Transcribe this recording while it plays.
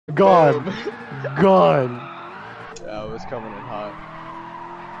Gone. Gone. Yeah, it was coming in hot.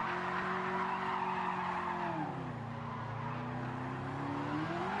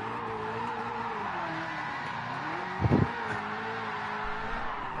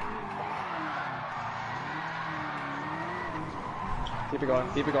 Keep it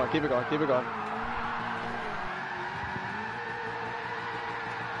going, keep it going, keep it going, keep it going.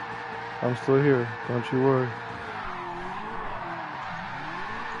 I'm still here. Don't you worry.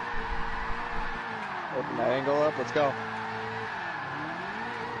 Open that angle up, let's go.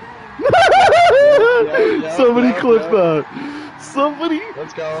 Somebody clip that. Somebody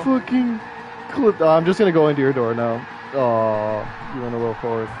Let's go. fucking clip that. I'm just gonna go into your door now. Oh, you went a little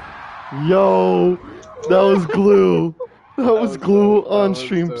forward. Yo, that was glue. That was glue on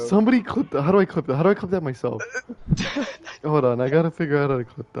stream. Somebody clip that. How do I clip that? How do I clip that myself? Hold on, I gotta figure out how to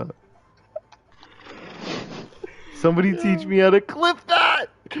clip that. Somebody teach me how to clip that!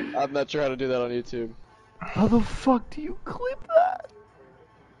 I'm not sure how to do that on YouTube. How the fuck do you clip that?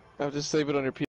 I'll just save it on your PC.